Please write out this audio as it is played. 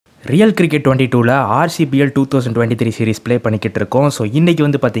Real cricket 22ல RCPL 2023 series play பண்ணிக்கிட்டு இருக்கோம். So இன்றைக்கி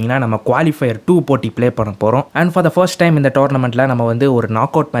வந்து பார்த்திங்கன்னா நம்ம குவாலிஃபயர் 2 போட்டி ப்ளே பண்ண போகிறோம். And for the first time இந்த டோர்னமெண்ட்டில் நம்ம வந்து ஒரு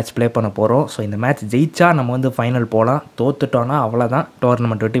நாக் அவுட் மேட்ச் ப்ளே பண்ண போகிறோம். ஸோ இந்த மேட்ச் ஜெயிச்சா நம்ம வந்து ஃபைனல் போகலாம், தோத்துட்டோன்னா அவ்வளோதான்,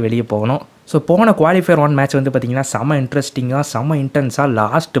 டோர்னமெண்ட் விட்டு வெளியே போகணும். ஸோ போன குவாலிஃபயர் 1 மேட்ச் வந்து பார்த்திங்கன்னா செம்ம இன்ட்ரெஸ்டிங்காக செம்ம இன்டென்ஸாக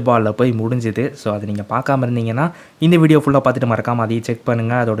லாஸ்ட் பாலில் போய் முடிஞ்சுது. ஸோ அதை நீங்கள் பார்க்காம இருந்தீங்கன்னா இந்த வீடியோ ஃபுல்லாக பார்த்துட்டு மறக்காமல் அதையும் செக்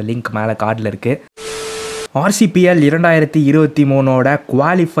பண்ணுங்கள். அதோட லிங்க் மேலே கார்டில் இருக்குது. RCPL 2023ஓட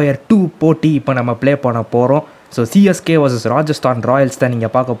குவாலிஃபயர் 2 போட்டி இப்போ நம்ம ப்ளே பண்ண போகிறோம். So CSK vs Rajasthan Royals தான்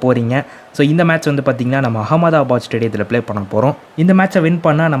நீங்கள் பார்க்க போகிறீங்க. ஸோ இந்த மேட்ச் வந்து பார்த்திங்கன்னா நம்ம அகமதாபாத் ஸ்டேடியத்தில் ப்ளே பண்ண போகிறோம். இந்த மேட்சை வின்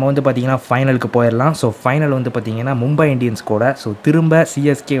பண்ணால் நம்ம வந்து பார்த்திங்கன்னா ஃபைனலுக்கு போயிடலாம். ஸோ ஃபைனல் வந்து பார்த்திங்கன்னா மும்பை இந்தியன்ஸ் கூட. ஸோ திரும்ப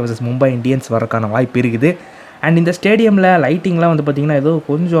CSK vs மும்பை இந்தியன்ஸ் வரக்கான வாய்ப்பு இருக்குது. அண்ட் இந்த ஸ்டேடியமில் லைட்டிங்லாம் வந்து பார்த்திங்கன்னா ஏதோ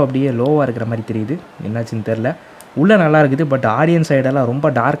கொஞ்சம் அப்படியே லோவாக இருக்கிற மாதிரி தெரியுது, என்னாச்சுன்னு தெரில. உள்ளே நல்லா இருக்குது, பட் ஆடியன்ஸ் சைடெல்லாம் ரொம்ப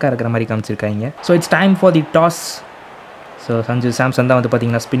டார்க்காக இருக்கிற மாதிரி காமிச்சிருக்காங்க. So it's time for the toss. So Sanju Samson தான் வந்து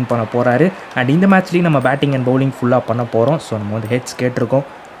பார்த்திங்கன்னா ஸ்பின் பண்ண போகிறாரு. அண்ட் இந்த மேட்ச்லேயும் நம்ம பேட்டிங் அண்ட் பவுலிங் ஃபுல்லாக பண்ண போகிறோம். ஸோ நம்ம வந்து ஹெட்ஸ் கேட்டிருக்கோம்,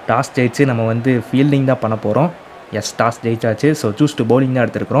 டாஸ் ஜெயிச்சு நம்ம வந்து ஃபீல்டிங் தான் பண்ண போகிறோம். S, toss ஜெயிச்சாச்சு. So choose to bowling தான்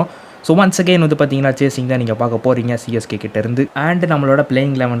எடுத்துருக்கிறோம். ஸோ ஒன்ஸ் அகெயின் வந்து பார்த்திங்கன்னா சேசிங் தான் நீங்கள் பார்க்க போகிறீங்க CSK கிட்டேருந்து. அண்ட் நம்மளோட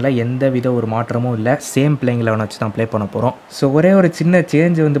பிளேயிங் லெவனில் எந்த வித ஒரு மாற்றமும் இல்லை, சேம் பிளேயிங் லெவனை வச்சு தான் ப்ளே பண்ண போகிறோம். ஸோ ஒரே ஒரு சின்ன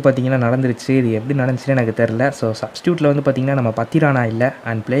சேஞ்ச் வந்து பார்த்திங்கன்னா நடந்துருச்சு. இது எப்படி நடந்துச்சுன்னு எனக்கு தெரில. ஸோ சப்ஸ்டியூட்டில் வந்து பார்த்திங்கன்னா நம்ம பத்திரானா இல்லை,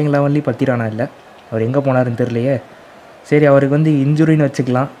 அண்ட் பிளேயிங் லெவன்லேயும் பத்திரானா இல்லை. அவர் எங்கே போனாருன்னு தெரியலையே. சரி, அவருக்கு வந்து இன்ஜுரின்னு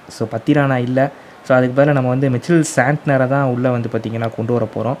வச்சுக்கலாம். ஸோ பத்திரானா இல்லை. ஸோ அதுக்கு பதிலாக நம்ம வந்து மிச்சல் சாண்ட்னரை தான் உள்ளே வந்து பார்த்திங்கன்னா கொண்டு வர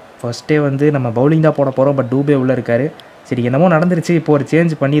போகிறோம். ஃபர்ஸ்ட்டே வந்து நம்ம பவுலிங் தான் போட போகிறோம், பட் டூபே உள்ளே இருக்கார். சரி, என்னமோ நடந்துருச்சு, இப்போ ஒரு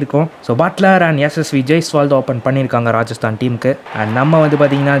சேஞ்ச் பண்ணியிருக்கோம். So Buttler and SSV Jaiswal open பண்ணியிருக்காங்க ராஜஸ்தான் டீமுக்கு. அண்ட் நம்ம வந்து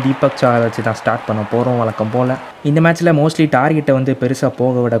பார்த்திங்கன்னா தீபக் சார் வச்சு தான் ஸ்டார்ட் பண்ண போகிறோம் வழக்கம் போல். இந்த மேட்ச்சில் மோஸ்ட்லி டார்கெட்டை வந்து பெருசாக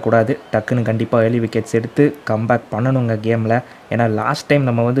போக விடக்கூடாது. டக்குன்னு கண்டிப்பாக ஏர்லி விக்கெட்ஸ் எடுத்து கம்பேக் பண்ணணுங்க கேமில். ஏன்னா லாஸ்ட் டைம்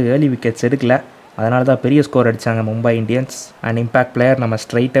நம்ம வந்து ஏர்லி விக்கெட்ஸ் எடுக்கல, அதனால தான் பெரிய ஸ்கோர் அடித்தாங்க Mumbai Indians. And impact player நம்ம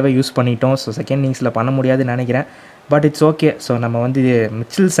ஸ்ட்ரைட்டாகவே யூஸ் பண்ணிட்டோம். ஸோ செகண்ட் இன்னிங்ஸில் பண்ண முடியாதுன்னு நினைக்கிறேன், பட் இட்ஸ் ஓகே. ஸோ நம்ம வந்து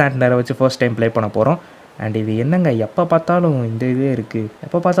மிச்சல் சாண்ட்னரை வச்சு ஃபர்ஸ்ட் டைம் ப்ளே பண்ண போகிறோம். அண்ட் இது என்னங்க, எப்போ பார்த்தாலும் இந்த இதே இருக்குது,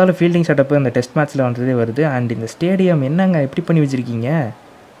 எப்போ பார்த்தாலும் ஃபீல்டிங் செட்டப்பு அந்த டெஸ்ட் மேட்ச்சில் வந்ததே வருது. அண்ட் இந்த ஸ்டேடியம் என்னங்க எப்படி பண்ணி வச்சுருக்கீங்க,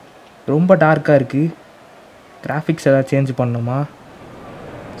 ரொம்ப டார்க்காக இருக்குது. கிராஃபிக்ஸ் ஏதாவது சேஞ்ச் பண்ணணுமா?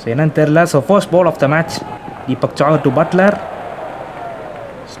 ஸோ என்னன்னு தெரில. So first ball of the match, Deepak Sagar to Buttler.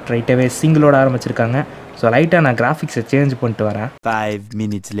 ஸ்ட்ரைட்டாகவே சிங்கிளோட ஆரம்பிச்சிருக்காங்க. ஸோ லைட்டாக நான் கிராஃபிக்ஸை சேஞ்ச் பண்ணிட்டு வரேன். 5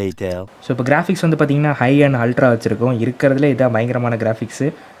 minutes later. ஸோ இப்போ கிராஃபிக்ஸ் வந்து பார்த்திங்கன்னா ஹை அண்ட் அல்ட்ரா வச்சுருக்கோம். இருக்கிறதுல இதான் பயங்கரமான கிராஃபிக்ஸு.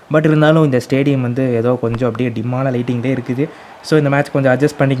 பட் இருந்தாலும் இந்த ஸ்டேடியம் வந்து ஏதோ கொஞ்சம் அப்படியே டிம்மான லைட்டிங்லேயே இருக்குது. ஸோ இந்த மேட்ச் கொஞ்சம்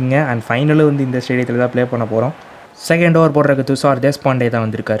அட்ஜஸ்ட் பண்ணிக்கோங்க. அண்ட் ஃபைனலும் வந்து இந்த ஸ்டேடியத்தில் தான் ப்ளே பண்ண போகிறோம். செகண்ட் ஓவர் போடுறதுக்கு துஷார் தேஷ்பாண்டே தான்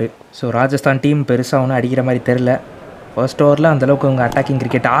வந்திருக்காரு. ஸோ ராஜஸ்தான் டீம் பெருசாக ஒன்றும் அடிக்கிற மாதிரி தெரில. ஃபர்ஸ்ட் ஓவரில் அந்தளவுக்கு அவங்க அட்டாக்கிங்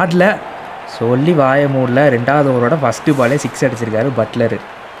கிரிக்கெட் ஆடல. சொல்லி வாய மூடில் ரெண்டாவது ஓவரோட ஃபஸ்ட்டு பாலே 6 அடிச்சிருக்காரு பட்லர்.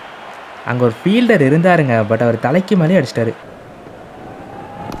 அங்கே ஒரு ஃபீல்டர் இருந்தாருங்க, பட் அவர் தலைக்கு மேலே அடிச்சிட்டாரு.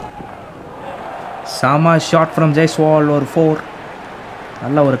 சாமா ஷாட் ஃப்ரம் ஜெய்ஸ்வால், ஒரு 4.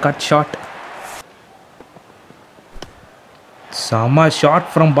 நல்ல ஒரு cut shot. Sama shot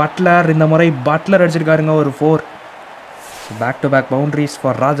from Buttler. இந்த முறை பட்லர் அடிச்சிருக்காருங்க ஒரு 4. Back to back boundaries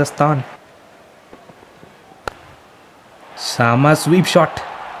for Rajasthan. Sama sweep shot.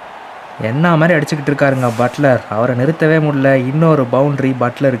 என்ன மாதிரி அடிச்சுக்கிட்டு இருக்காருங்க பட்லர், அவரை நிறுத்தவே முடியல. இன்னொரு boundary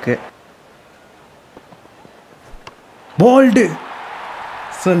பட்லருக்கு. Bolt.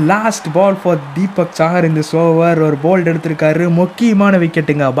 So last ball for Deepak Sagar இந்த ஓவர். ஒரு போல்டு எடுத்திருக்காரு, முக்கியமான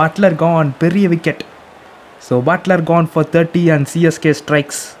விக்கெட்டுங்க. பட்லர் கான், பெரிய wicket. So Buttler gone for 30 and CSK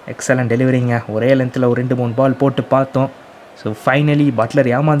strikes. Excellent டெலிவரிங்க. ஒரே லென்த்தில் ஒரு 2-3 பால் போட்டு பார்த்தோம். So finally Buttler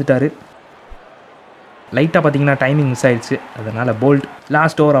ஏமாந்துட்டார். லைட்டாக பார்த்தீங்கன்னா டைமிங் மிஸ் ஆயிடுச்சு, அதனால் bolt.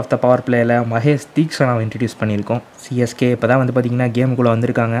 Last over of the power பிளேயில் Mahesh தீக்ஷனாவை introduce பண்ணியிருக்கோம். CSK இப்போ தான் வந்து பார்த்திங்கன்னா கேமுக்குள்ளே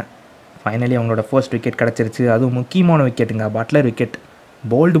வந்திருக்காங்க. ஃபைனலி அவங்களோட ஃபர்ஸ்ட் விக்கெட் கிடச்சிருச்சு. அதுவும் முக்கியமான விக்கெட்டுங்க, பட்லர் விக்கெட்.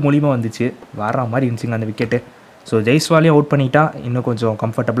 போல்டு மூலியமாக வந்துச்சு, வர மாதிரி இருந்துச்சுங்க அந்த விக்கெட்டு. ஸோ ஜெய்ஸ்வாலையும் அவுட் பண்ணிட்டா இன்னும் கொஞ்சம்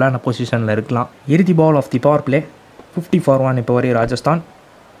கம்ஃபர்டபுளான பொசிஷனில் இருக்கலாம். இறுதி பால் of the power play 50 for 1 இப்போ வரையும் ராஜஸ்தான்.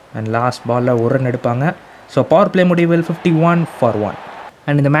 அண்ட் லாஸ்ட் பாலில் ஒரு ரன் எடுப்பாங்க. ஸோ பவர் பிளே முடிவில் 51 for 1.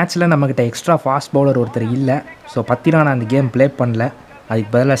 அண்ட் இந்த மேட்ச்சில் நம்மக்கிட்ட எக்ஸ்ட்ரா ஃபாஸ்ட் பவுலர் ஒருத்தர் இல்லை. ஸோ பத்திரானா அந்த கேம் ப்ளே பண்ணல,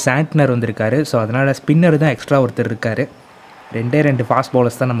 அதுக்கு பதிலாக சாண்ட்னர் வந்திருக்காரு. ஸோ அதனால் ஸ்பின்னர் தான் எக்ஸ்ட்ரா ஒருத்தர் இருக்கார். 2 ஃபாஸ்ட்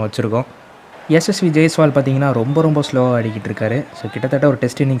பவுலர்ஸ் தான் நம்ம வச்சுருக்கோம். SSV ஜெய்ஸ்வால் பார்த்திங்கன்னா ரொம்ப ஸ்லோவாக அடிக்கிட்டு இருக்காரு. ஸோ கிட்டத்தட்ட ஒரு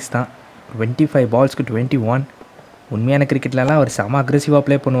டெஸ்ட் இன்னிங்ஸ் தான். 25 பால்ஸ்க்கு 21. உண்மையான கிரிக்கெட்லலாம் அவர் செம அக்ரெசிவாக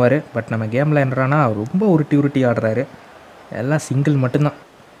ப்ளே பண்ணுவார். பட் நம்ம கேமில் என்னறானா ரொம்ப உருட்டி ஆடுறாரு. எல்லாம் சிங்கிள் மட்டும்தான்.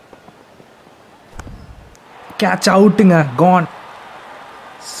 கேட்ச் அவுட்டுங்க, கான்.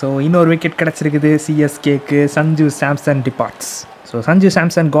 ஸோ இன்னொரு விக்கெட் கிடச்சிருக்குது CSKக்கு. Sanju Samson departs. So Sanju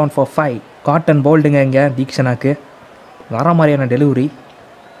Samson gone for 5. Cotton போல்டுங்க இங்கே தீக்ஷனாக்கு. வர மாதிரியான டெலிவரி.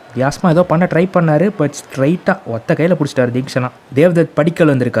 வியாசமா ஏதோ பண்ண ட்ரை பண்ணார், பட் ஸ்ட்ரைட்டாக ஒத்த கையில் பிடிச்சிட்டாரு தீக்ஷனா. தேவ்தத்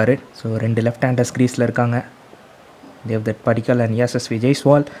படிக்கல் வந்திருக்காரு. ஸோ 2 லெஃப்ட் ஹேண்டர்ஸ் க்ரீஸில் இருக்காங்க, தேவ்தத் படிக்கல் அண்ட் எஸ்எஸ்வி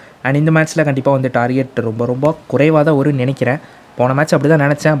ஜெய்ஸ்வால். அண்ட் இந்த மேட்ச்சில் கண்டிப்பாக வந்து டார்கெட் ரொம்ப ரொம்ப குறைவாக தான் வரும்னு நினைக்கிறேன். போன மேட்ச் அப்படி தான்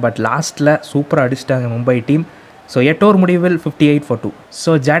நினச்சேன், பட் லாஸ்ட்டில் சூப்பராக அடிச்சிட்டாங்க மும்பை டீம். ஸோ 8 ஓவர் முடிவில் 58 for 2.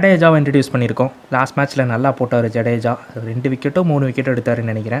 ஸோ ஜடேஜாவை இன்ட்ரடியூஸ் பண்ணியிருக்கோம். லாஸ்ட் மேட்ச்சில் நல்லா போட்டார் ஜடேஜா, 2 விக்கெட்டோ 3 விக்கெட்டோ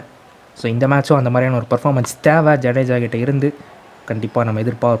எடுத்தாருன்னு நினைக்கிறேன். ஸோ இந்த மேட்சும் அந்த மாதிரியான ஒரு பர்ஃபார்மன்ஸ் தேவை ஜடேஜா கிட்ட இருந்து. கண்டிப்பாக நம்ம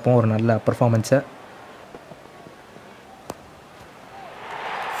எதிர்பார்ப்போம் ஒரு நல்ல பர்ஃபார்மன்ஸை.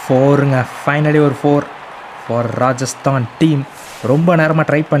 4ங்க, ஃபைனலி ஒரு 4 ஃபார் ராஜஸ்தான் டீம். ரொம்ப நேரமாக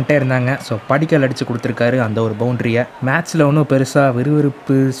ட்ரை பண்ணிட்டே இருந்தாங்க. ஸோ படிக்கல் அடித்து கொடுத்துருக்காரு அந்த ஒரு பவுண்ட்ரியை. மேட்ச்சில் ஒன்றும் பெருசாக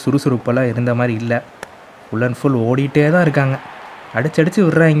விறுவிறுப்பு சுறுசுறுப்பெல்லாம் இருந்த மாதிரி இல்லை. ஃபுல் அண்ட் ஃபுல் ஓடிட்டே தான் இருக்காங்க, அடிச்சு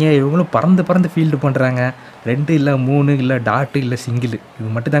விடுறாங்க. இவங்களும் பறந்து பறந்து ஃபீல்டு பண்ணுறாங்க. 2 இல்லை 3 இல்லை டாட்டு இல்லை சிங்கிள், இது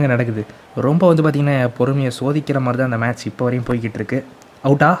மட்டும் தாங்க நடக்குது. ரொம்ப வந்து பார்த்திங்கன்னா பொறுமையை சோதிக்கிற மாதிரி தான் அந்த மேட்ச் இப்போ வரையும் போய்கிட்டு இருக்கு.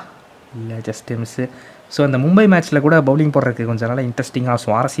 அவுட்டா இல்லை ஜஸ்ட் மிஸ்ஸு. ஸோ அந்த மும்பை மேட்ச்சில் கூட பவுலிங் போடுறதுக்கு கொஞ்சம் நல்லா இன்ட்ரெஸ்டிங்காக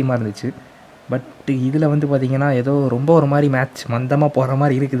சுவாரஸ்யமாக இருந்துச்சு. பட் இதில் வந்து பார்த்திங்கன்னா ஏதோ ரொம்ப ஒரு மாதிரி மேட்ச் மந்தமாக போகிற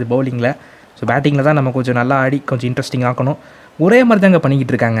மாதிரி இருக்குது பவுலிங்கில். ஸோ பேட்டிங்கில் தான் நம்ம கொஞ்சம் நல்லா ஆடி கொஞ்சம் இன்ட்ரெஸ்டிங் ஆக்கணும். ஒரே மாதிரி தாங்க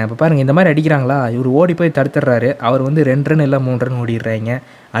பண்ணிக்கிட்டு இருக்காங்க. இப்போ பாருங்கள், இந்த மாதிரி அடிக்கிறாங்களா, இவர் ஓடி போய் தடுத்துடுறாரு, அவர் வந்து 2 ரன் இல்லை 3 ரன் ஓடிடுறாங்க.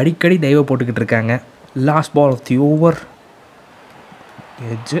 அடிக்கடி தெய்வம் போட்டுக்கிட்டு இருக்காங்க. Last ball of the over.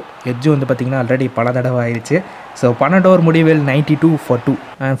 Edge வந்து பார்த்திங்கன்னா ஆல்ரெடி பல தடவை ஆயிடுச்சு. ஸோ 12 ஓவர் முடிவில் 92 for 2.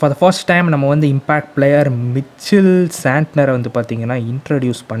 And for the first time நம்ம வந்து இம்பேக்ட் பிளேயர் மிச்சல் சாண்ட்னரை வந்து பார்த்திங்கன்னா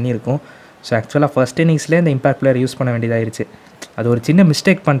இன்ட்ரடியூஸ் பண்ணியிருக்கோம். ஸோ ஆக்சுவலாக ஃபர்ஸ்ட் இன்னிங்ஸ்லேயே இந்த இம்பேக்ட் பிளேயர் யூஸ் பண்ண வேண்டியதாகிடுச்சு. அது ஒரு சின்ன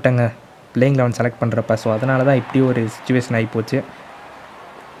மிஸ்டேக் பண்ணிட்டேங்க பிளேயிங் 11 செலக்ட் பண்ணுறப்ப. ஸோ அதனால தான் இப்படி ஒரு சிச்சுவேஷன் ஆகிப்போச்சு.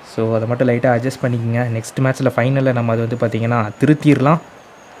 ஸோ அதை மட்டும் லைட்டாக அட்ஜஸ்ட் பண்ணிக்கோங்க. நெக்ஸ்ட் மேட்ச்சில் ஃபைனலில் நம்ம அது வந்து பார்த்திங்கன்னா திருத்திடலாம்.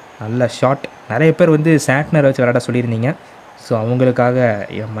 நல்ல ஷாட். நிறைய பேர் வந்து சாண்ட்னர் வச்சு விளையாட சொல்லியிருந்தீங்க. ஸோ அவங்களுக்காக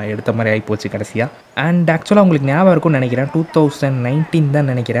நம்ம எடுத்த மாதிரி ஆகிப்போச்சு கடைசியாக. அண்ட் ஆக்சுவலாக உங்களுக்கு ஞாபகம் இருக்கும்னு நினைக்கிறேன், 2019 தான்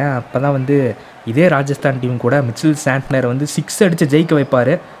நினைக்கிறேன். அப்போ தான் வந்து இதே ராஜஸ்தான் டீம் கூட மிச்சல் சாண்ட்னர் வந்து 6 அடித்து ஜெயிக்க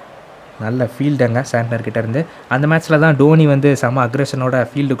வைப்பார். நல்ல ஃபீல்டுங்க சாண்ட்னர்கிட்டேருந்து. அந்த மேட்ச்சில் தான் டோனி வந்து செம அக்ரெஷனோட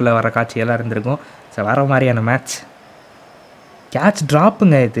ஃபீல்டுக்குள்ளே வர காட்சியெல்லாம் இருந்திருக்கும். ஸோ வர மாதிரியான மேட்ச். கேட்ச்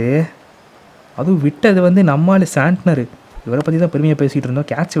ட்ராப்புங்க இது, அதுவும் விட்டது வந்து நம்மால் சாண்ட்னர். இவரை பற்றி தான் பெருமையாக பேசிகிட்டு இருந்தோம்,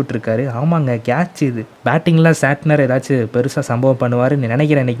 கேட்ச் விட்டுருக்காரு. ஆமாங்க கேட்ச் இது. பேட்டிங்கில் சாண்ட்னர் ஏதாச்சும் பெருசாக சம்பவம் பண்ணுவார்னு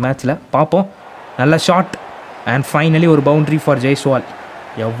நினைக்கிறேன் இன்றைக்கி மேட்ச்சில், பார்ப்போம். நல்ல ஷாட் அண்ட் ஃபைனலி ஒரு பவுண்ட்ரி ஃபார் ஜெய்ஸ்வால்.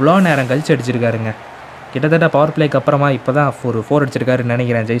 எவ்வளோ நேரம் கழிச்சு அடிச்சிருக்காருங்க, கிட்டத்தட்ட பவர் பிளேக்கு அப்புறமா இப்போ தான் ஒரு 4 அடிச்சிருக்காருன்னு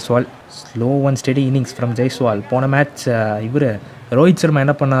நினைக்கிறேன் Jaiswal. Slow and steady innings from Jaiswal. போன மேட்ச் இவர் ரோஹித் சர்மா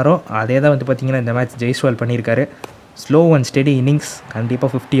என்ன பண்ணாரோ அதே தான் வந்து பார்த்திங்கன்னா இந்த மேட்ச் ஜெய்ஸ்வால் பண்ணியிருக்காரு. ஸ்லோ அண்ட் ஸ்டெடி இன்னிங்ஸ்,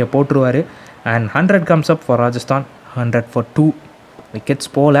 கண்டிப்பாக 50 போட்டுருவார். And 100 comes up for Rajasthan. 100 for 2.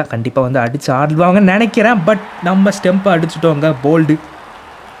 Wickets போல் கண்டிப்பாக வந்து அடித்து ஆடுவாங்கன்னு நினைக்கிறேன். பட் நம்ம ஸ்டெம்பை அடிச்சுட்டோங்க, bolt.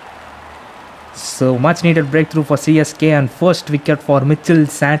 So much needed break through for CSK and first wicket for Mitchell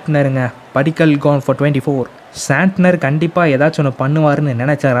சாண்ட்னருங்க. Padikkal gone for 24. Santner கண்டிப்பாக ஏதாச்சும் ஒன்று பண்ணுவார்னு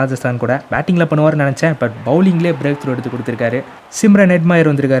நினச்சேன். ராஜஸ்தான் கூட பேட்டிங்கில் பண்ணுவார்னு நினச்சேன், பட் பவுலிங்லேயே பிரேக் த்ரூ எடுத்து கொடுத்துருக்காரு. சிம்ரன் எட்மயர்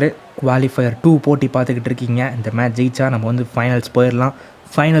வந்திருக்காரு. குவாலிஃபயர் 2 போட்டி பார்த்துக்கிட்டு இருக்கீங்க. இந்த மேட்ச் ஜெயிச்சா நம்ம வந்து ஃபைனல்ஸ் போயிடலாம்.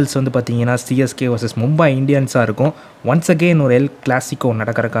 ஃபைனல்ஸ் வந்து பார்த்திங்கன்னா சிஎஸ்கே வர்சஸ் மும்பை இந்தியன்ஸாக இருக்கும். ஒன்ஸ் அகெயின் ஒரு எல் கிளாசிக்கோ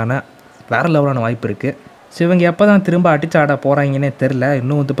நடக்கிறதுக்கான வேறு லெவலான வாய்ப்பு இருக்குது. ஸோ இவங்க எப்போ தான் திரும்ப அடிச்சு ஆட போகிறாங்கன்னே தெரில.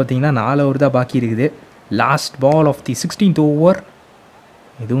 இன்னும் வந்து பார்த்திங்கன்னா 4 ஓவர் தான் பாக்கி இருக்குது. Last ball of the 16th over.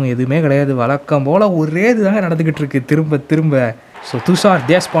 எதுவுமே கிடையாது, வழக்கம் போல் ஒரே இது தாங்க நடந்துக்கிட்டு இருக்குது திரும்ப. ஸோ துஷார்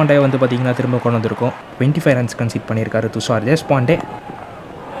தேஷ்பாண்டே வந்து பார்த்திங்கன்னா திரும்ப கொண்டு வந்திருக்கோம். 25 ரன்ஸ் கன்சீட் பண்ணியிருக்காரு துஷார் தேஷ்பாண்டே.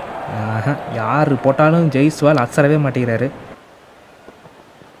 யார் போட்டாலும் ஜெய்ஸ்வால் அசரவே மாட்டேங்கிறாரு.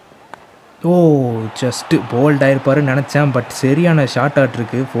 ஓ ஜஸ்ட்டு போல்ட் ஆகிருப்பாருன்னு நினச்சேன், பட் சரியான ஷார்ட்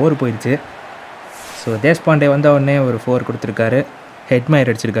ஆட்ருக்கு. 4 போயிடுச்சு. ஸோ தேஷ்பாண்டே வந்த உடனே ஒரு 4 கொடுத்துருக்காரு. ஹெட்மயர்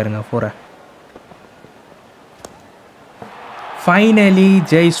அடிச்சிருக்காருங்க 4. ஃபைனலி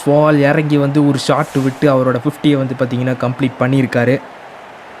ஜெய்ஸ்வால் இறங்கி வந்து ஒரு ஷாட் விட்டு அவரோட 50 வந்து பார்த்திங்கன்னா கம்ப்ளீட் பண்ணியிருக்காரு.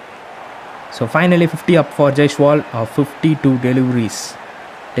 So finally 50 up for Jaiswal of 52 deliveries.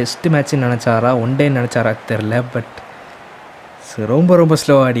 Test மேட்ச்சுன்னு நினச்சாரா one டேன்னு நினச்சாரா தெரில, பட் ரொம்ப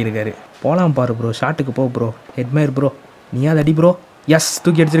ஸ்லோவாக ஆடி இருக்காரு. போகலாம் பாரு ப்ரோ, ஷாட்டுக்கு போ ப்ரோ. ஹெட்மயர் ப்ரோ, நீயாவது அடி ப்ரோ. எஸ்,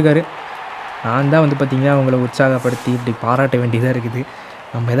 தூக்கி அடிச்சிருக்காரு. நான் தான் வந்து பார்த்திங்கன்னா அவங்கள உற்சாகப்படுத்தி இப்படி பாராட்ட வேண்டியதாக இருக்குது.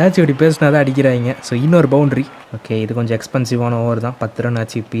 நம்ம ஏதாச்சும் இப்படி பேசினா தான் அடிக்கிறாங்க. ஸோ இன்னொரு பவுண்ட்ரி. ஓகே, இது கொஞ்சம் எக்ஸ்பென்சிவான ஓவர் தான், 10 ரன்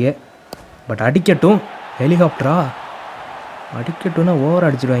ஆச்சு இப்பயே. பட் அடிக்கட்டும். ஹெலிகாப்டரா அடிக்கட்டும்னா ஓவர்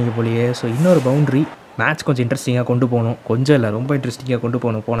அடிச்சிடுவாங்க போலியே. ஸோ இன்னொரு பவுண்ட்ரி. மேட்ச் கொஞ்சம் இன்ட்ரெஸ்டிங்காக கொண்டு போகணும், கொஞ்சம் இல்லை ரொம்ப இன்ட்ரெஸ்டிங்காக கொண்டு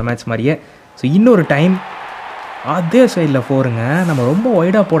போகணும் போன மேட்ச் மாதிரியே. ஸோ இன்னொரு டைம் அதே சைடில் 4ங்க. நம்ம ரொம்ப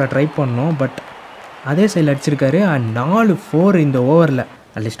ஒய்டாக போட ட்ரை பண்ணோம், பட் அதே சைடில் அடிச்சிருக்காரு. அண்ட் 4 4 இந்த ஓவரில்.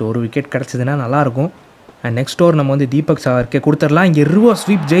 அட்லீஸ்ட் ஒரு விக்கெட் கிடச்சிதுன்னா நல்லாயிருக்கும். அண்ட் நெக்ஸ்ட் ஓவர் நம்ம வந்து தீபக் சாகர்க்கே கொடுத்துடலாம். இங்கே ரிவர்ஸ்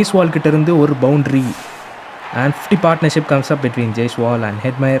ஸ்வீப் ஜெய்ஸ்வால் கிட்டேருந்து ஒரு boundary. And 50 partnership comes up between Jaiswal and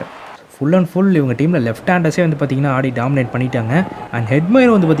Hetmyer. Full and full இவங்க டீமில் லெஃப்ட் ஹேண்டர்ஸே வந்து பார்த்திங்கன்னா ஆடி டாமினேட் பண்ணிட்டாங்க. அண்ட்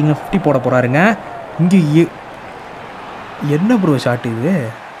ஹெட்மயர் வந்து பார்த்திங்கன்னா 50 போட போகிறாருங்க. இங்கே என்ன ப்ரோ ஷாட் இது,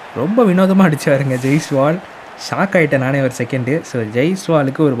 ரொம்ப வினோதமாக அடித்தாருங்க ஜெய்ஸ்வால். ஷாக் ஆகிட்டேன் நானே ஒரு செகண்டு. ஸோ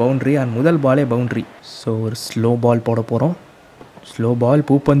ஜெய்ஸ்வாலுக்கு ஒரு பவுண்ட்ரி அண்ட் முதல் பாலே பவுண்ட்ரி. ஸோ ஒரு ஸ்லோ பால் போட போகிறோம். ஸ்லோ பால்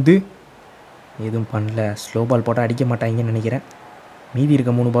பூப்பந்து எதுவும் பண்ணல. ஸ்லோ பால் போட்டால் அடிக்க மாட்டாங்கன்னு நினைக்கிறேன். மீதி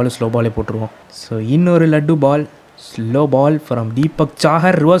இருக்க 3 பாலும் ஸ்லோ பாலே போட்டுருவோம். ஸோ இன்னொரு லட்டு பால், slow ball from Deepak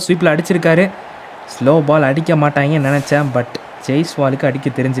Sagar. Reverse ஸ்வீப்பில் அடிச்சிருக்காரு. ஸ்லோ பால் அடிக்க மாட்டாங்கன்னு நினச்சேன், பட் ஜெய்ஸ்வாலுக்கு அடிக்க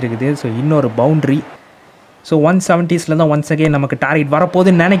தெரிஞ்சிருக்குது. ஸோ இன்னொரு பவுண்ட்ரி. ஸோ 170s தான் ஒன்ஸ் அகெயின் நமக்கு டார்கெட்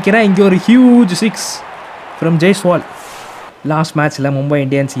வரப்போகுதுன்னு நினைக்கிறேன். இங்கே ஒரு ஹியூஜ் 6 ஃப்ரம் ஜெய்ஸ்வால். லாஸ்ட் மேட்ச்சில் மும்பை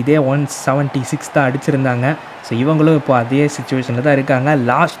இந்தியன்ஸ் இதே 176 தான் அடிச்சிருந்தாங்க. ஸோ இவங்களும் இப்போ அதே சுச்சுவேஷனில் தான் இருக்காங்க.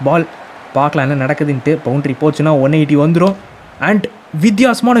 லாஸ்ட் பால் பார்க்கலாம் என்ன நடக்குதுன்ட்டு. பவுண்ட்ரி போச்சுன்னா 180 வந்துடும். அண்ட்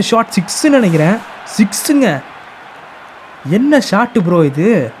வித்தியாசமான ஷாட் 6ன்னு நினைக்கிறேன். 6ங்க, என்ன ஷாட்டு ப்ரோ இது,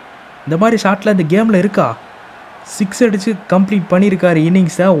 இந்த மாதிரி ஷாட்டில் இந்த கேமில் இருக்கா? 6 அடித்து கம்ப்ளீட் பண்ணியிருக்காரு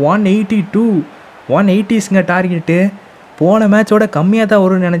இன்னிங்ஸை. 180ங்க டார்கெட்டு. போன மேட்சோட கம்மியாக தான்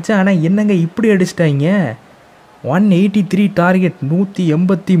வரும்னு நினச்சேன், ஆனால் என்னங்க இப்படி அடிச்சிட்டாங்க. 183 டார்கெட்,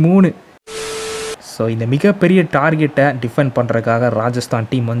 183. ஸோ இந்த மிகப்பெரிய டார்கெட்டை டிஃபெண்ட் பண்ணுறதுக்காக ராஜஸ்தான்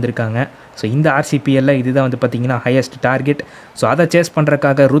டீம் வந்திருக்காங்க. ஸோ இந்த RCPL இதுதான் வந்து பார்த்திங்கன்னா ஹையஸ்ட் டார்கெட். ஸோ அதை சேஸ்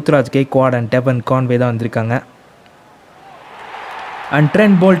பண்ணுறதுக்காக ருத்ராஜ் கெய்க்வாட் அண்ட் டெவன் கான்வே தான் வந்திருக்காங்க. அண்ட்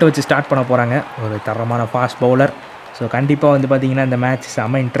ட்ரெண்ட் போல்ட்டை வச்சு ஸ்டார்ட் பண்ண போகிறாங்க. ஒரு தரமான ஃபாஸ்ட் பவுலர். ஸோ கண்டிப்பாக வந்து பார்த்திங்கன்னா இந்த மேட்ச்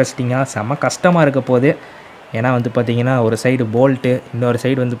செம்ம இன்ட்ரெஸ்டிங்காக செம்ம கஷ்டமாக இருக்க போகுது. ஏன்னா வந்து பார்த்திங்கன்னா ஒரு சைடு போல்ட்டு, இன்னொரு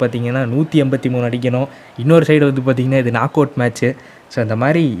சைடு வந்து பார்த்திங்கன்னா 183 அடிக்கணும், இன்னொரு சைடு வந்து பார்த்திங்கன்னா இது நாக் அவுட் மேட்ச்சு. ஸோ இந்த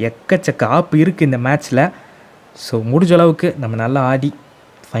மாதிரி எக்கச்சக்க ஆப்பு இருக்குது இந்த மேட்ச்சில். ஸோ முடிஞ்ச அளவுக்கு நம்ம நல்லா ஆடி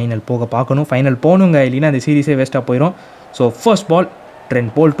ஃபைனல் போக பார்க்கணும். ஃபைனல் போகணுங்க, இல்லைன்னா அந்த சீரீஸே வேஸ்ட்டாக போயிடும். So first ball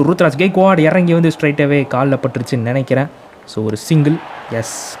trend pole to Ruturaj Gaikwad. இறங்கி வந்து ஸ்ட்ரைட்டாகவே காலில் பட்டுருச்சுன்னு நினைக்கிறேன். ஸோ ஒரு சிங்கிள்,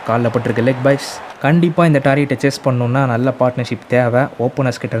 எஸ் காலில் பட்டிருக்கு, லெக் பைஸ். கண்டிப்பாக இந்த டார்கெட்டை சேஸ் பண்ணணுன்னா நல்ல பார்ட்னர்ஷிப் தேவை.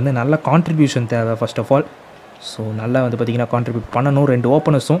 ஓப்பனர்ஸ் கிட்டேருந்து நல்ல கான்ட்ரிபியூஷன் தேவை ஃபர்ஸ்ட் ஆஃப் ஆல். ஸோ நல்லா வந்து பார்த்திங்கன்னா கான்ட்ரிபியூட் பண்ணணும். 2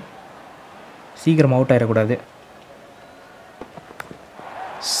 ஓப்பனர்ஸும் சீக்கிரம் அவுட் ஆகிடக்கூடாது.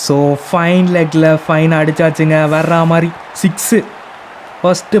 ஸோ ஃபைன் லெக்கில் ஃபைன் அடித்தாச்சுங்க, வர்ற மாதிரி 6.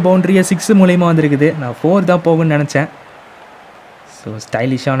 ஃபஸ்ட்டு பவுண்ட்ரியை 6 மூலியமாக வந்திருக்குது. நான் 4 தான் போகும்னு நினச்சேன். ஸோ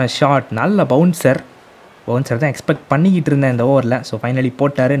ஸ்டைலிஷான ஷாட், நல்ல பவுன்சர் தான் எக்ஸ்பெக்ட் பண்ணிக்கிட்டு இருந்தேன் இந்த ஓவரில். ஸோ ஃபைனலி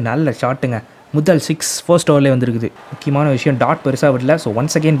போட்டார், நல்ல ஷாட்டுங்க. முதல் 6 ஃபர்ஸ்ட் ஓவர்லேயே வந்துருக்குது. முக்கியமான விஷயம் டாட் பெருசாக விடல. ஸோ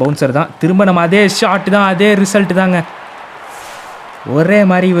ஒன்ஸ் அகெயின் பவுன்சர் தான். திரும்ப நம்ம அதே ஷாட் தான், அதே ரிசல்ட் தாங்க. ஒரே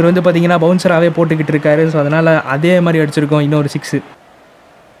மாதிரி இவர் வந்து பார்த்திங்கன்னா பவுன்சராகவே போட்டுக்கிட்டு இருக்காரு. ஸோ அதனால் அதே மாதிரி அடிச்சிருக்கோம். இன்னொரு 6.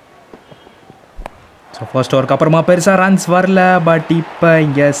 ஸோ ஃபர்ஸ்ட் ஓவருக்கு அப்புறமா பெருசாக ரன்ஸ் வரல, பட் இப்போ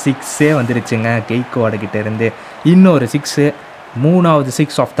இங்கே 6 வந்துருச்சுங்க கெய்க்வாட் இருந்து. இன்னொரு 6, 3வது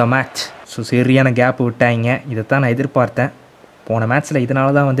 6 ஆஃப் த மேட்ச். ஸோ சரியான கேப் விட்டாங்க. இதை தான் நான் எதிர்பார்த்தேன். போன மேட்ச்சில்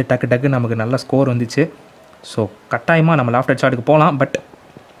இதனால தான் வந்து டக்கு நமக்கு நல்ல ஸ்கோர் வந்துச்சு. ஸோ கட்டாயமாக நம்ம லாஃப்ட் ஷாட்டுக்கு போகலாம், பட்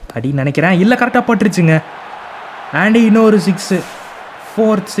அப்படின்னு நினைக்கிறேன். இல்லை, கரெக்டாக பட்டுருச்சுங்க. அண்ட் இன்னொரு 6,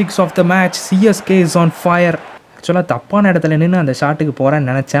 4th 6 of the match. CSK is on fire. ஆக்சுவலாக தப்பான இடத்துல நின்று அந்த ஷாட்டுக்கு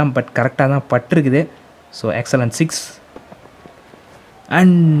போகிறேன்னு நினச்சேன், பட் கரெக்டாக தான் பட்டிருக்குது. ஸோ எக்ஸலண்ட் 6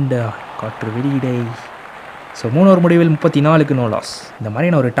 அண்ட் காற்று வெளியிடை. ஸோ 3 ஓவர் முடிவில் 34க்கு நோ லாஸ். இந்த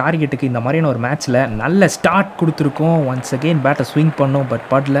மாதிரியான ஒரு டார்கெட்டுக்கு இந்த மாதிரியான ஒரு மேட்ச்சில் நல்ல ஸ்டார்ட் கொடுத்துருக்கோம். ஒன்ஸ் அகெயின் பேட்டை ஸ்விங் பண்ணோம், பட்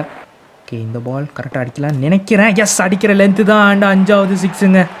படல. ஓகே, இந்த பால் கரெக்டாக அடிக்கலாம்னு நினைக்கிறேன். எஸ், அடிக்கிற லென்த்து தான். அண்ட் 5வது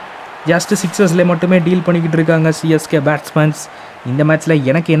 6ங்க. ஜஸ்ட் 6ஸில் மட்டுமே டீல் பண்ணிக்கிட்டு இருக்காங்க CSK பேட்ஸ்மேன்ஸ். இந்த மேட்ச்சில்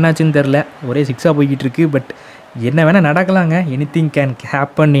எனக்கு என்னாச்சுன்னு தெரில, ஒரே 6ஆக போய்கிட்டு இருக்கு. பட் என்ன வேணால் நடக்கலாங்க, anything can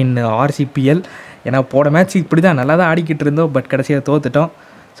happen in RCPL. ஏன்னா போன மேட்ச் இப்படி தான் நல்லா தான் ஆடிக்கிட்டு இருந்தோம், பட் கடைசியாக தோத்துட்டோம்.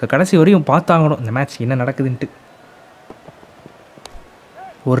 ஸோ கடைசி வரையும் பார்த்தாங்கணும் இந்த மேட்ச் என்ன நடக்குதுன்ட்டு.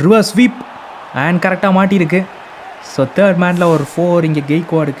 ஒரு ரிவர்ஸ் ஸ்வீப் அண்ட் கரெக்டாக மாட்டியிருக்கு. ஸோ 3rd மேனில் ஒரு 4 இங்கே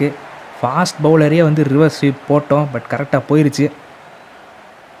கெய்க்வாடுக்கு. ஃபாஸ்ட் பவுலரே வந்து ரிவர்ஸ் ஸ்வீப் போட்டோம், பட் கரெக்டாக போயிடுச்சு.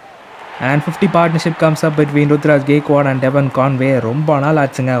 And 50 partnership comes up between Ruturaj Gaikwad and டெவன் Conway. ரொம்ப நாள்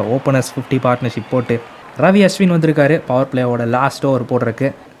ஆச்சுங்க ஓப்பனர்ஸ் 50 பார்ட்னர்ஷிப் போட்டு. ரவி அஸ்வின் வந்திருக்காரு பவர் பிளேயோட லாஸ்ட் ஓவர் போடுறதுக்கு.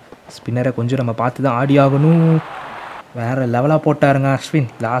 ஸ்பின்னரை கொஞ்சம் நம்ம பார்த்து தான் ஆடி ஆகணும். வேறு லெவலாக போட்டாருங்க Ashwin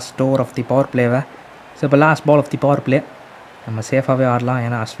last over of the power பிளேவை. So இப்போ last ball of the power play நம்ம சேஃபாகவே ஆடலாம்,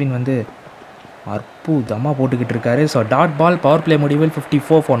 ஏன்னா அஸ்வின் வந்து அற்புதமாக போட்டுக்கிட்டு இருக்காரு. So dot ball power play முடிவில்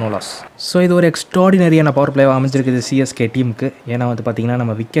 54 ஃபார் நோ லாஸ். ஸோ இது ஒரு எக்ஸ்ட்ராடினரியான பவர் பிளேவாக அமைஞ்சிருக்குது CSK டீமுக்கு. ஏன்னா வந்து பார்த்திங்கன்னா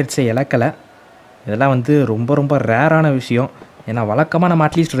நம்ம விக்கெட்ஸே இழக்கலை. இதெல்லாம் வந்து ரொம்ப ரேரான விஷயம். ஏன்னா வழக்கமாக நம்ம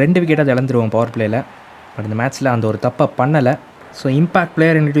அட்லீஸ்ட் 2 விக்கெட்டாக இழந்துருவோம் பவர் பிளேயில். பட் இந்த மேட்ச்சில் அந்த ஒரு தப்பை பண்ணலை. ஸோ இம்பேக்ட்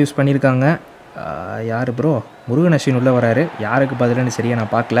பிளேயர் இன்ட்ரடியூஸ் பண்ணியிருக்காங்க. யார் ப்ரோ? முருகன் அஸ்வின் உள்ளே வராரு. யாருக்கு பதிலுன்னு சரியாக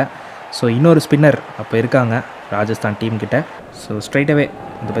நான் பார்க்கல. ஸோ இன்னொரு ஸ்பின்னர் அப்போ இருக்காங்க ராஜஸ்தான் டீம் கிட்ட. ஸோ ஸ்ட்ரைட்டாகவே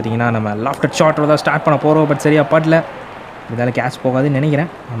இது பார்த்திங்கன்னா நம்ம லாஃப்டட் ஷாட்டோட தான் ஸ்டார்ட் பண்ண போகிறோம். பட் சரியாக படல, இதால் கேட்ச் போகாதுன்னு நினைக்கிறேன்.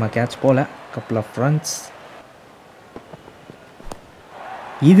 நம்ம கேட்ச் போகல. Couple of runs.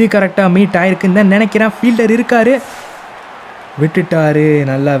 இது கரெக்டாக மீட் ஆகிருக்குன்னு தான் நினைக்கிறேன். ஃபீல்டர் இருக்கார், விட்டுட்டார்.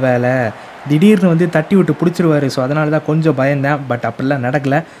 நல்ல வேலை. திடீர்னு வந்து தட்டி விட்டு பிடிச்சிருவார். ஸோ அதனால தான் கொஞ்சம் பயந்தேன். பட் அப்படிலாம்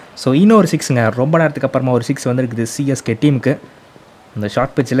நடக்கலை. ஸோ இன்னொரு 6ங்க. ரொம்ப நேரத்துக்கு அப்புறமா ஒரு 6 வந்துருக்குது சிஎஸ்கே டீமுக்கு. இந்த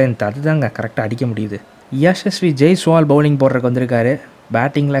ஷார்ட் பிச்சில் இந்த அதுதாங்க கரெக்டாக அடிக்க முடியுது. யஷஸ்வி ஜெய்ஸ்வால் பவுலிங் போடுறதுக்கு வந்திருக்காரு.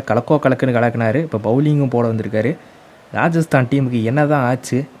 பேட்டிங்கில் கலக்குன்னு கலக்குனார். இப்போ பவுலிங்கும் போட வந்திருக்காரு. ராஜஸ்தான் டீமுக்கு என்ன தான்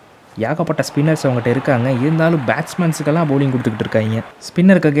ஆச்சு? ஏகப்பட்ட ஸ்பின்னர்ஸ் அவங்ககிட்ட இருக்காங்க. இருந்தாலும் பேட்ஸ்மேன்ஸுக்கெல்லாம் பவுலிங் கொடுத்துக்கிட்டு இருக்காங்க.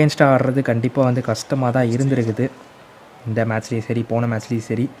 ஸ்பின்னருக்கு அகேன்ஸ்டாக ஆடுறது கண்டிப்பாக வந்து கஷ்டமாக தான் இருந்திருக்குது. இந்த மேட்ச்லேயும் சரி, போன மேட்ச்லேயும்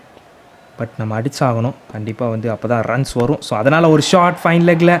சரி. பட் நம்ம அடிச்சாகணும் கண்டிப்பாக வந்து, அப்போ தான் ரன்ஸ் வரும். ஸோ அதனால் ஒரு ஷார்ட் ஃபைன்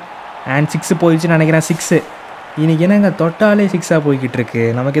லெக்கில் அண்ட் 6 போயிடுச்சுன்னு நினைக்கிறேன். 6 இன்றைக்கி என்னங்க தொட்டாலே 6ஆக போய்கிட்டு இருக்கு.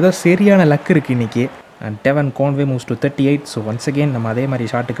 நமக்கு ஏதோ சரியான லக் இருக்குது இன்றைக்கி. And டெவன் Conway moves to 38. So once again நம்ம அதே மாதிரி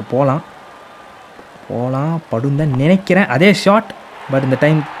ஷாட்டுக்கு போகலாம் படும் தான் நினைக்கிறேன். அதே ஷாட், பட் இந்த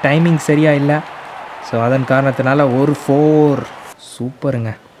டைமிங் சரியாக இல்லை. ஸோ அதன் காரணத்தினால ஒரு 4.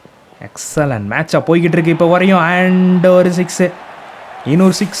 சூப்பருங்க, எக்ஸலண்ட் மேட்சாக போய்கிட்டு இருக்கு இப்போ வரையும். அண்ட் ஒரு 6,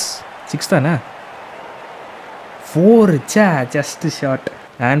 இன்னொரு 6 தானே, 4. Just shot.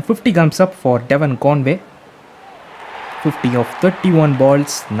 And 50 comes up for டெவன் Conway. 50 of 31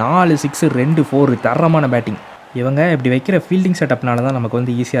 balls, 4 6 2 4. தரமான பேட்டிங். இவங்க இப்படி வைக்கிற ஃபீல்டிங் செட்டப்னால தான் நமக்கு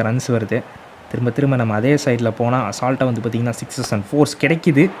வந்து ஈஸியாக ரன்ஸ் வருது. திரும்ப நம்ம அதே சைடில் போனால் அசால்ட்டாக வந்து பார்த்திங்கன்னா 6s and 4s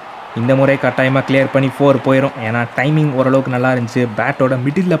கிடைக்குது. இந்த முறை கட்டாயமாக கிளியர் பண்ணி 4 போயிடும். ஏன்னா டைமிங் ஓரளவுக்கு நல்லா இருந்துச்சு. பேட்டோட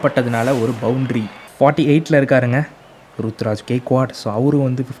மிடில் பட்டதுனால ஒரு பவுண்ட்ரி. 48ல் இருக்காருங்க ருத்ராஜ் கெய்க்வாட். ஸோ அவரும்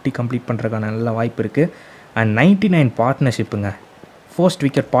வந்து 50 கம்ப்ளீட் பண்ணுறதுக்கான நல்ல வாய்ப்பு இருக்குது. And 99 பார்ட்னர்ஷிப்புங்க, first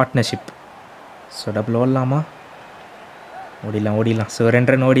wicket partnership. So double ஓடலாமா? ஓடிடலாம். So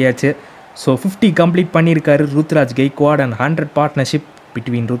 2 run ஓடியாச்சு. ஸோ 50 கம்ப்ளீட் பண்ணியிருக்காரு Ruturaj Gaikwad. And 100 partnership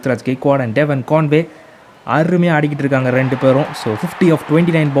between Ruturaj Gaikwad and டெவன் Conway. அருமையாக ஆடிக்கிட்டு இருக்காங்க 2 பேரும். So 50 of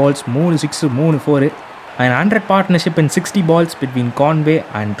 29 balls, 3 6 3 4. And 100 partnership in 60 balls between Conway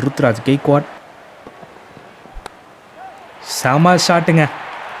and Ruturaj Gaikwad. செம ஷாட்டுங்க,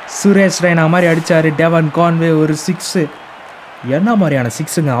 சுரேஷ் ரெய்னா மாதிரி அடித்தார் டெவன் கான்வே. ஒரு 6. என்ன மாதிரியான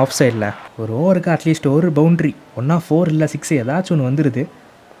 6ங்க ஆஃப் சைடில்? ஒரு ஓவருக்கு அட்லீஸ்ட் ஒரு பவுண்ட்ரி, ஒன்றா 4 இல்லை 6 ஏதாச்சும் ஒன்று வந்துடுது.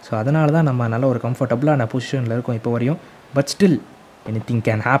 ஸோ அதனால தான் நம்ம நல்ல ஒரு கம்ஃபர்டபுளான பொசிஷனில் இருக்கோம் இப்போ வரையும். But still anything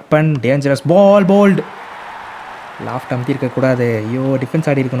can happen. Dangerous ball, bolt. Loft அமுத்தி இருக்கக்கூடாது. ஐயோ, டிஃபென்ஸ்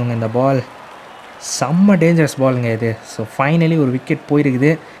ஆடி இருக்கணுங்க இந்த பால். செம்ம டேஞ்சரஸ் பாலுங்க இது. ஸோ ஃபைனலி ஒரு விக்கெட்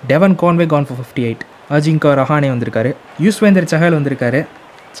போயிருக்குது. டெவன் கான்வே கான் ஃபார் 58. அஜிங்கா ரஹானே வந்திருக்காரு. யுஸ்வேந்தர் சஹல் வந்திருக்காரு.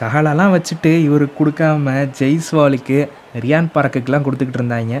 சஹலெல்லாம் வச்சுட்டு இவருக்கு கொடுக்காம ஜெய்ஸ்வாலுக்கு, ரியான் பரக்குக்கெலாம் கொடுத்துக்கிட்டு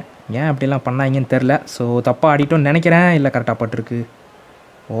இருந்தாங்க. ஏன் அப்படிலாம் பண்ணாங்கன்னு தெரில. ஸோ தப்பாக ஆடிட்டோன்னு நினைக்கிறேன். இல்லை கரெக்டாக பட்டிருக்கு.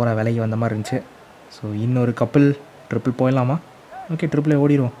 ஓவராக விலைக்கு வந்த மாதிரி இருந்துச்சு. ஸோ இன்னொரு ட்ரிப்பிள் போயிடலாமா? ஓகே, ட்ரிப்பிளே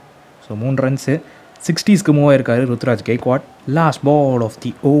ஓடிடுவோம். So 3 runs. 60ஸ்க்கு மூவ் ஆயிருக்காரு Ruturaj Gaikwad. Last ball of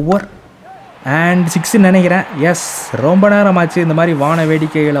the over and 6 நினைக்கிறேன். எஸ், ரொம்ப நேரம் ஆச்சு இந்த மாதிரி வான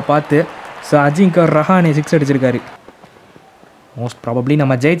வேடிக்கைகளை பார்த்து. ஸோ அஜிங்கா ரஹானே 6 அடிச்சிருக்காரு. மோஸ்ட் ப்ராபப்ளி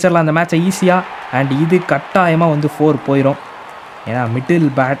நம்ம ஜெயிச்சிடலாம் அந்த மேட்சை ஈஸியாக. அண்ட் இது கட்டாயமாக வந்து 4 போயிடும், ஏன்னா மிடில்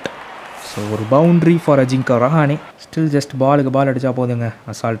பேட். ஸோ ஒரு boundary for அஜிங்கா Rahane. Still just பாலுக்கு பால் அடித்தா போதுங்க,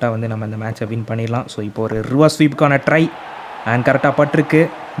 அசால்ட்டாக வந்து நம்ம இந்த மேட்சை வின் பண்ணிடலாம். ஸோ இப்போ ஒரு ரிவர்ஸ் ஸ்வீப்புக்கான ட்ரை அண்ட் கரெக்டாக பட்டிருக்கு.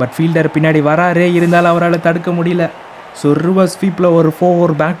 பட் ஃபீல்டர் பின்னாடி வராரு, இருந்தாலும் அவரால் தடுக்க முடியல. ஸோ ரிவர்ஸ் ஸ்வீப்பில் ஒரு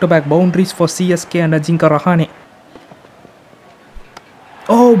 4 back to back boundaries for CSK and அஜிங்கா Rahane.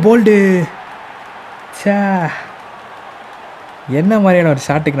 O, bolt. சே, என்ன மாதிரியான ஒரு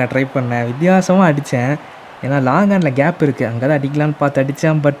ஷாட்டுக்கு நான் ட்ரை பண்ணேன். வித்தியாசமாக அடித்தேன். ஏன்னா லாங் ஹேண்டில் கேப் இருக்குது, அங்கே தான் அடிக்கலான்னு பார்த்து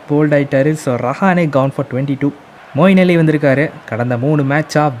அடித்தேன். பட் போல்ட் ஆகிட்டார். So Rahane gown for 22. Moeen அலி வந்திருக்காரு. கடந்த 3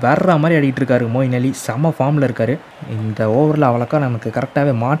 மேட்சாக வர்ற மாதிரி ஆடிட்டு இருக்காரு மொயின் அலி. செம்ம ஃபார்மில் இருக்கார். இந்த ஓவரில் அவ்வளோக்கா நமக்கு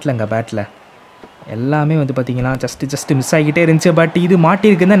கரெக்டாகவே மாட்டலைங்க பேட்டில். எல்லாமே வந்து பார்த்திங்கன்னா ஜஸ்ட்டு மிஸ் ஆகிக்கிட்டே இருந்துச்சு. பட் இது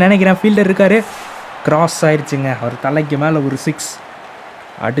மாட்டியிருக்குன்னு தான் நினைக்கிறேன். ஃபீல்டர் இருக்கார், கிராஸ் ஆயிடுச்சுங்க. அவர் தலைக்கு மேலே ஒரு 6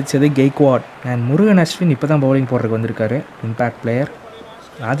 அடித்தது கெய்க்வாட். அண்ட் முருகன் அஸ்வின் இப்போ தான் பவுலிங் போடுறதுக்கு வந்திருக்காரு, இம்பேக்ட் பிளேயர்.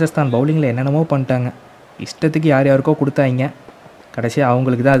 ராஜஸ்தான் பவுலிங்கில் என்னென்னமோ பண்ணிட்டாங்க, இஷ்டத்துக்கு யார் யாருக்கோ கொடுத்தாங்க. கடைசியாக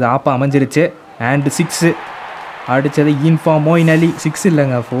அவங்களுக்கு தான் அது ஆப்பாக அமைஞ்சிருச்சு. அண்டு 6 அடித்தது இன்ஃபார்ம் மொயின் அலி. 6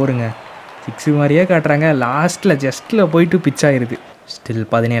 இல்லைங்க, 4ங்க. 6 மாதிரியே காட்டுறாங்க. லாஸ்ட்டில் ஜஸ்ட்டில் போயிட்டு பிச் ஆகிருது. ஸ்டில்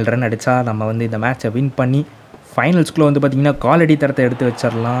 17 ரன் அடித்தா நம்ம வந்து இந்த மேட்சை வின் பண்ணி ஃபைனல்ஸ்குள்ளே வந்து பார்த்திங்கன்னா காலடி தரத்தை எடுத்து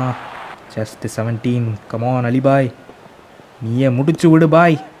வச்சிடலாம். ஜஸ்ட் 17. கமான் அலி பாய், நீயே முடிச்சு விடு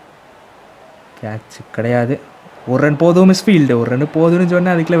பாய். கேட்ச் கிடையாது. 1 ரன் போதும், மிஸ்ஃபீல்டு. 1 ரன் போதும்னு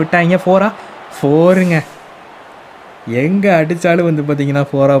சொன்னால் அதுக்குள்ளே விட்டாங்க. 4ங்க. எங்கே அடித்தாலும் வந்து பார்த்திங்கன்னா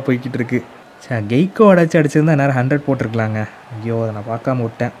 4 போய்கிட்டு இருக்கு. சார் கெய்க்கோ அடிச்சிருந்தா நேரம் 100 போட்டிருக்கலாங்க. ஐயோ, அதை நான் பார்க்காம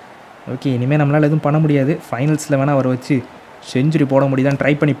விட்டேன். ஓகே, இனிமேல் நம்மளால் எதுவும் பண்ண முடியாது. ஃபைனல்ஸில் வேணால் அவரை வச்சு செஞ்சுரி போட முடியுதான்னு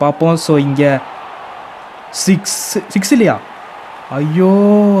ட்ரை பண்ணி பார்ப்போம். ஸோ இங்கே சிக்ஸ் இல்லையா? ஐயோ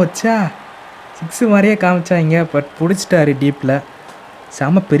வச்சா 6 மாதிரியே காமிச்சாங்க. பட் பிடிச்சிட்டாரு டீப்பில்.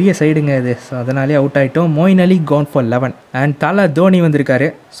 செம பெரிய சைடுங்க இது. ஸோ அதனாலே அவுட் ஆகிட்டோம். மொயின் அலி கவுன் ஃபார் 11 அண்ட் தலை தோனி வந்திருக்காரு.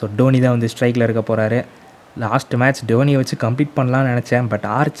 ஸோ டோனி தான் வந்து ஸ்ட்ரைக்கில் இருக்க போகிறாரு. லாஸ்ட் மேட்ச் டோனியை வச்சு கம்ப்ளீட் பண்ணலான்னு நினச்சேன். பட்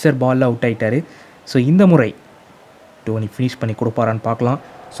ஆர்ச்சர் பாலில் அவுட் ஆகிட்டார். ஸோ இந்த முறை டோனி ஃபினிஷ் பண்ணி கொடுப்பாரான்னு பார்க்கலாம்.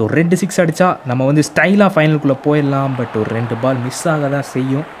 ஸோ 2 6 அடித்தா நம்ம வந்து ஸ்டைலாக ஃபைனலுக்குள்ளே போயிடலாம். பட் ஒரு 2 பால் மிஸ் ஆக தான்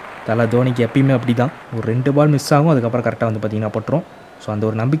செய்யும். தலை தோனிக்கு எப்பயுமே அப்படி தான். ஒரு 2 பால் மிஸ் ஆகும், அதுக்கப்புறம் கரெக்டாக வந்து பார்த்திங்கன்னா பட்டுரும். ஸோ அந்த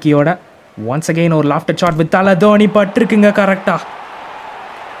ஒரு நம்பிக்கையோட ஒன்ஸ் அகெயின் ஒரு லாஃப்டர் ஷாட் வித் தலை தோனி பட்டிருக்குங்க கரெக்டாக.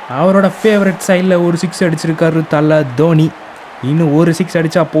 அவரோட ஃபேவரட் சைடில் ஒரு 6 அடிச்சிருக்காரு தலை தோனி. இன்னும் ஒரு 6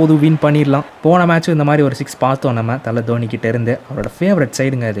 அடித்தா போதும், வின் பண்ணிடலாம். போன மேட்ச்சும் இந்த மாதிரி ஒரு 6 பார்த்தோம் நம்ம தலை தோனிக்கிட்ட இருந்து. அவரோட ஃபேவரட்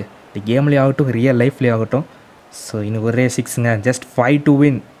சைடுங்க அது, இந்த கேம்லேயே ஆகட்டும் ரியல் லைஃப்லேயே ஆகட்டும். ஸோ இன்னும் ஒரே 6ங்க, ஜஸ்ட் 5 to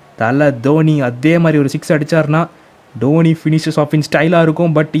win. தலை தோனி அதே மாதிரி ஒரு 6 அடித்தார்னா டோனி ஃபினிஷஸ் ஆஃப் இன் ஸ்டைலாக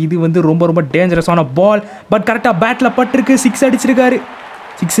இருக்கும். பட் இது வந்து ரொம்ப ரொம்ப டேஞ்சரஸான பால். பட் கரெக்டாக பேட்டில் பட்டிருக்கு, 6 அடிச்சிருக்காரு.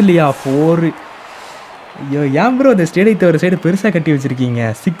 6 இல்லையா? 4. ஐயோ ஏன் ப்ரோ இந்த ஸ்டேடியத்தை ஒரு சைடு பெருசாக கட்டி வச்சுருக்கீங்க?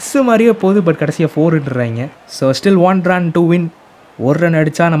 6 மாதிரியே போகுது, பட் கடைசியாக 4ன்றாங்க. So still 1 run to win. 1 run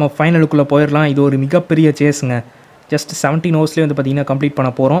அடித்தா நம்ம ஃபைனலுக்குள்ளே போயிடலாம். இது ஒரு மிகப்பெரிய சேஸுங்க. ஜஸ்ட் 17 ஓவர்ஸ்லேயே வந்து பார்த்திங்கன்னா கம்ப்ளீட்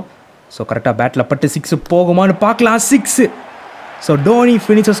பண்ண போகிறோம். ஸோ கரெக்டாக பேட்டில் பட்டு 6 போகுமான்னு பார்க்கலாம். 6. So Dhoni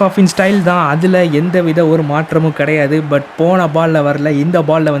finishes of in style தான், அதில் எந்த வித ஒரு மாற்றமும் கிடையாது. பட் போன பாலில் வரல, இந்த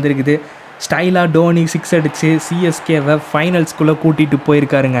பாலில் வந்துருக்குது. ஸ்டைலாக டோனி 6 அடித்து சிஎஸ்கேவை ஃபைனல்ஸ்குள்ளே கூட்டிகிட்டு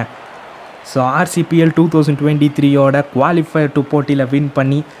போயிருக்காருங்க. ஸோ RCPL 2023யோட குவாலிஃபயர் 2 போட்டியில் வின்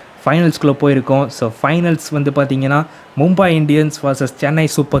பண்ணி ஃபைனல்ஸ்குள்ளே போயிருக்கோம். ஸோ ஃபைனல்ஸ் வந்து பார்த்திங்கன்னா Mumbai Indians vs Chennai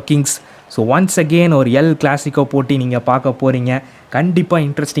super Kings. So once again ஒரு எல் கிளாசிக்கோ போட்டி நீங்கள் பார்க்க போகிறீங்க. கண்டிப்பாக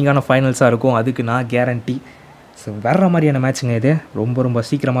இன்ட்ரெஸ்டிங்கான ஃபைனல்ஸாக இருக்கும், அதுக்கு நான் கேரண்டி. ஸோ வேறு மாதிரியான மேட்ச்சுங்க இது. ரொம்ப ரொம்ப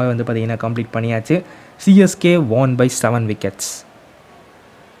சீக்கிரமாகவே வந்து பார்த்திங்கன்னா கம்ப்ளீட் பண்ணியாச்சு. CSK won by 7 wickets.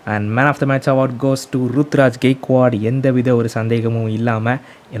 And man of the match award goes to Ruturaj Gaikwad. எந்த வித ஒரு சந்தேகமும் இல்லாமல்,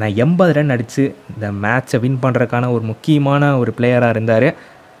 ஏன்னா 80 ரன் அடித்து இந்த மேட்சை வின் பண்ணுறதுக்கான ஒரு முக்கியமான ஒரு பிளேயராக இருந்தார்.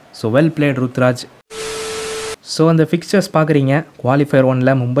 So well plate Ruturaj. So அந்த ஃபிக்சர்ஸ் பார்க்குறீங்க. குவாலிஃபயர்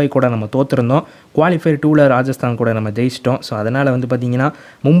 1ல் மும்பை கூட நம்ம தோற்றுருந்தோம். குவாலிஃபயர் 2ல் ராஜஸ்தான் கூட நம்ம ஜெயிச்சிட்டோம். ஸோ அதனால் வந்து பார்த்திங்கன்னா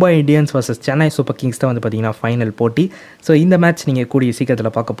Mumbai Indians vs Chennai super Kings தான் வந்து பார்த்திங்கன்னா ஃபைனல் போட்டி. ஸோ இந்த மேட்ச் நீங்கள் கூடிய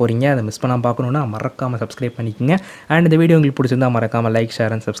சீக்கிரத்தில் பார்க்க போகிறீங்க. அதை மிஸ் பண்ணாமல் பார்க்கணுன்னா மறக்காமல் சப்ஸ்கிரைப் பண்ணிக்கோங்க. அண்ட் இந்த வீடியோ உங்களுக்கு பிடிச்சிருந்தால் மறக்காமல் லைக்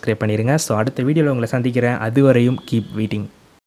ஷேர் அண்ட் சப்ஸ்கிரைப் பண்ணிடுங்க. ஸோ அடுத்த வீடியோவில் உங்களை சந்திக்கிறேன். அதுவரையும் கீப் வெயிட்டிங்.